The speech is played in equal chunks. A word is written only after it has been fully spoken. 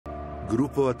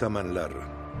Grupo Atamanlar.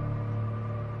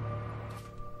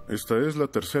 Esta es la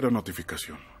tercera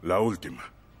notificación, la última.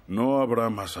 No habrá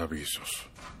más avisos.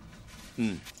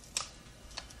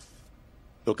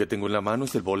 Lo que tengo en la mano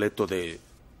es el boleto de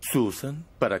Suzan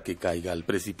para que caiga al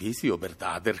precipicio,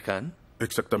 ¿verdad, Erhan?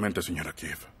 Exactamente, señora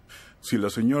Akif. Si la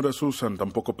señora Suzan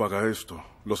tampoco paga esto,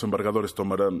 los embargadores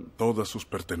tomarán todas sus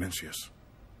pertenencias.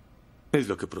 Es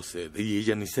lo que procede y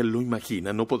ella ni se lo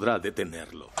imagina, no podrá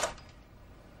detenerlo.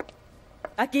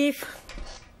 Akif,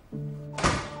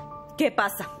 ¿qué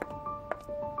pasa?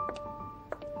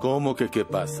 ¿Cómo que qué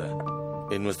pasa?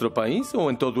 ¿En nuestro país o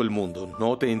en todo el mundo?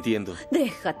 No te entiendo.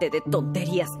 Déjate de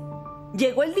tonterías.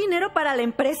 ¿Llegó el dinero para la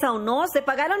empresa o no? ¿Se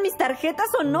pagaron mis tarjetas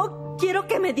o no? Quiero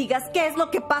que me digas qué es lo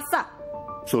que pasa.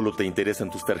 Solo te interesan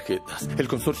tus tarjetas. El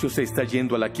consorcio se está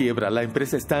yendo a la quiebra. La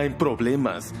empresa está en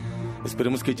problemas.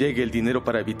 Esperemos que llegue el dinero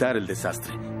para evitar el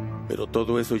desastre. Pero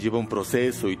todo eso lleva un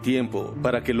proceso y tiempo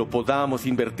para que lo podamos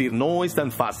invertir. No es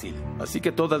tan fácil. Así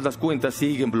que todas las cuentas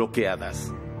siguen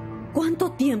bloqueadas.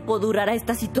 ¿Cuánto tiempo durará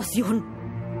esta situación?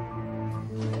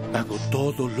 Hago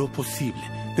todo lo posible.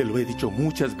 Te lo he dicho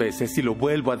muchas veces y lo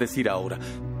vuelvo a decir ahora.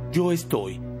 Yo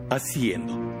estoy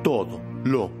haciendo todo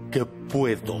lo que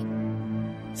puedo.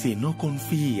 Si no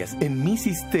confías en mi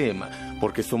sistema,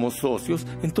 porque somos socios,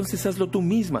 entonces hazlo tú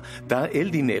misma. Da el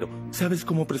dinero. ¿Sabes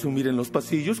cómo presumir en los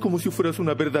pasillos? Como si fueras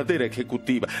una verdadera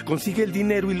ejecutiva. Consigue el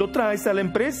dinero y lo traes a la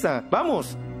empresa.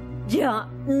 ¡Vamos! Ya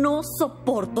no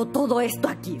soporto todo esto,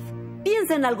 Akif.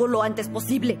 Piensa en algo lo antes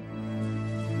posible.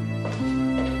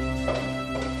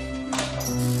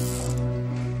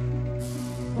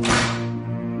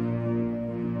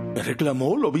 ¿Me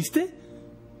reclamó? ¿Lo viste?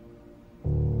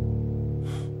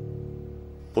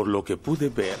 Por lo que pude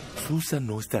ver, Suzan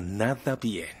no está nada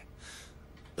bien.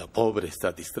 La pobre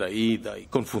está distraída y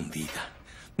confundida.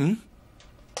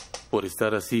 Por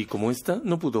estar así como está,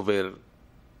 no pudo ver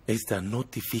esta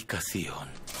notificación.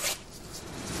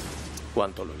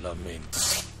 Cuánto lo lamento.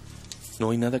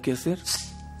 ¿No hay nada que hacer?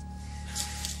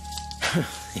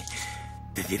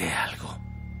 Te diré algo.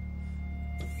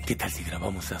 ¿Qué tal si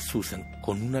grabamos a Suzan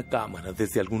con una cámara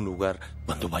desde algún lugar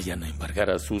cuando vayan a embargar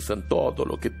a Suzan todo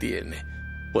lo que tiene?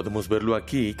 Podemos verlo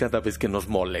aquí cada vez que nos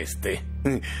moleste.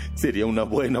 Sería una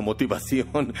buena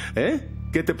motivación, ¿eh?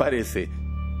 ¿Qué te parece?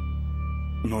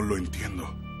 No lo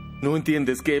entiendo. ¿No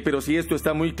entiendes qué? Pero si esto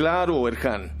está muy claro,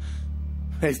 Erhan.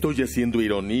 Estoy haciendo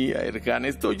ironía, Erhan.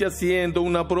 Estoy haciendo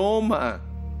una broma.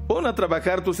 Pon a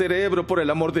trabajar tu cerebro, por el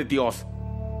amor de Dios.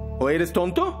 ¿O eres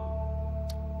tonto?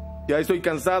 Ya estoy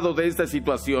cansado de esta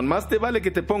situación. Más te vale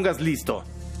que te pongas listo.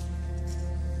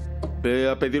 Ve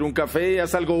a pedir un café y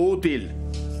haz algo útil.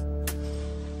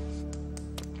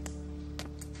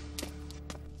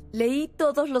 Leí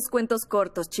todos los cuentos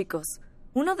cortos, chicos.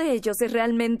 Uno de ellos es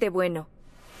realmente bueno.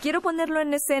 Quiero ponerlo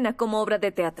en escena como obra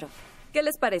de teatro. ¿Qué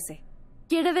les parece?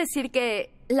 ¿Quiere decir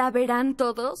que la verán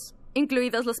todos,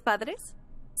 incluidos los padres?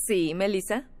 Sí,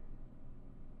 Melissa.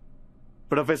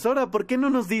 Profesora, ¿por qué no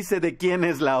nos dice de quién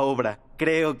es la obra?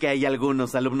 Creo que hay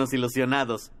algunos alumnos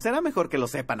ilusionados. Será mejor que lo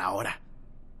sepan ahora.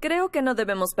 Creo que no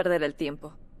debemos perder el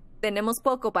tiempo. Tenemos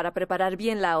poco para preparar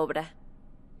bien la obra.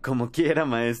 Como quiera,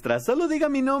 maestra. Solo diga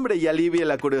mi nombre y alivie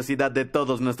la curiosidad de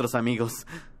todos nuestros amigos.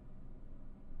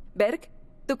 Berg,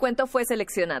 tu cuento fue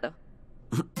seleccionado.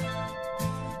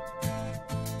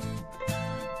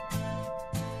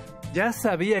 Ya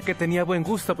sabía que tenía buen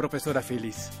gusto, profesora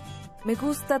Phyllis. Me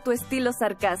gusta tu estilo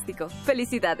sarcástico.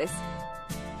 Felicidades.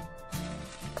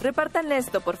 Repártanle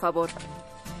esto, por favor.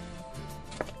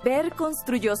 Berg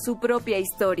construyó su propia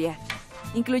historia,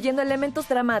 incluyendo elementos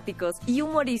dramáticos y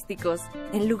humorísticos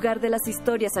en lugar de las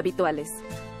historias habituales.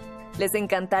 Les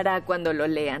encantará cuando lo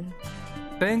lean.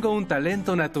 Tengo un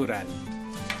talento natural.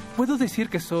 Puedo decir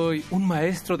que soy un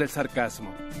maestro del sarcasmo.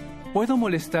 Puedo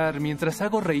molestar mientras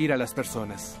hago reír a las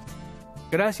personas.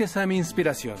 Gracias a mi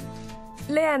inspiración.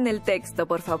 Lean el texto,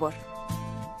 por favor.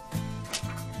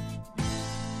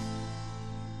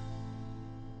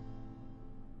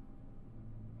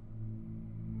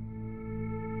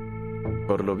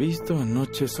 Por lo visto,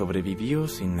 anoche sobrevivió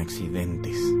sin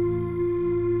accidentes.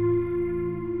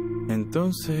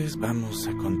 Entonces, vamos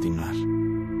a continuar.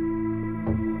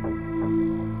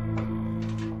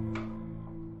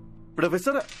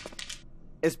 Profesora,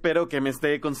 espero que me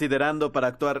esté considerando para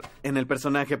actuar en el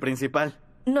personaje principal.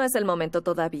 No es el momento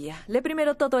todavía. Lee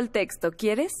primero todo el texto,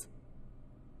 ¿quieres?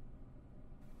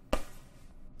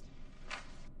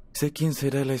 Sé quién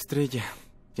será la estrella.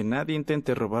 Que nadie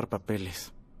intente robar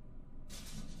papeles.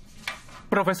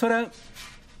 Profesora,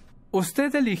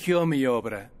 usted eligió mi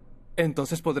obra.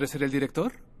 ¿Entonces podré ser el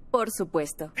director? Por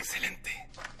supuesto. Excelente.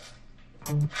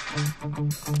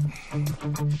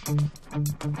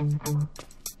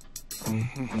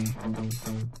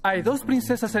 Hay dos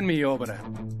princesas en mi obra.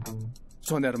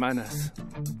 Son hermanas.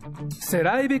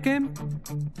 Seray Bekem,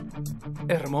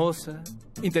 hermosa,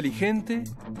 inteligente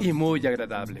y muy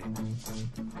agradable.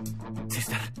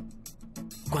 Sister,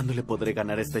 ¿cuándo le podré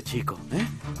ganar a este chico?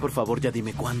 Por favor, ya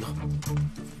dime cuándo.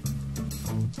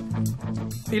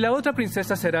 Y la otra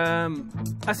princesa será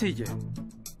Asiye.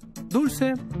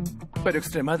 Dulce, pero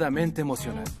extremadamente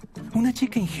emocional. Una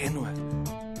chica ingenua.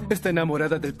 Está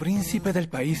enamorada del príncipe del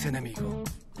país enemigo.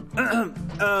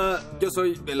 Yo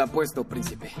soy el apuesto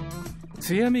príncipe.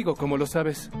 Sí, amigo, como lo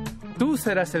sabes. Tú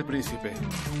serás el príncipe.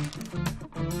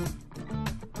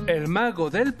 El mago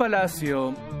del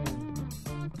palacio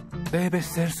debe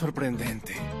ser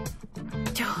sorprendente.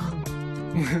 Yo.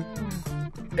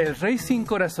 El rey sin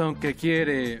corazón que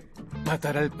quiere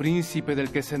matar al príncipe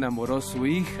del que se enamoró su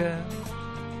hija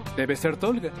debe ser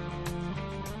Tolga.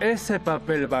 Ese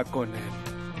papel va con él.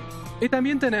 Y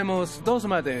también tenemos dos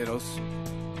maderos.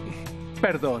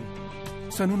 Perdón,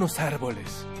 son unos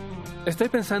árboles. Estoy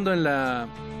pensando en la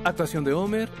actuación de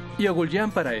Ömer y Ogulyan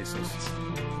para esos.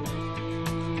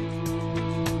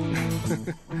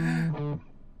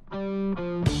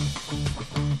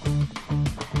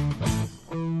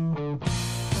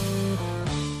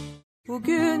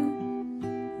 Bugün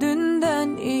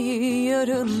dünden iyi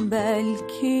yarın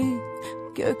belki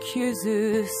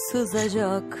gökyüzü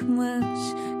sızacakmış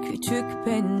küçük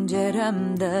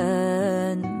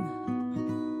penceremden.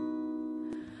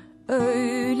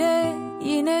 Öyle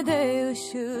yine de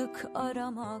ışık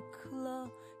aramakla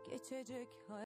geçecek hayat.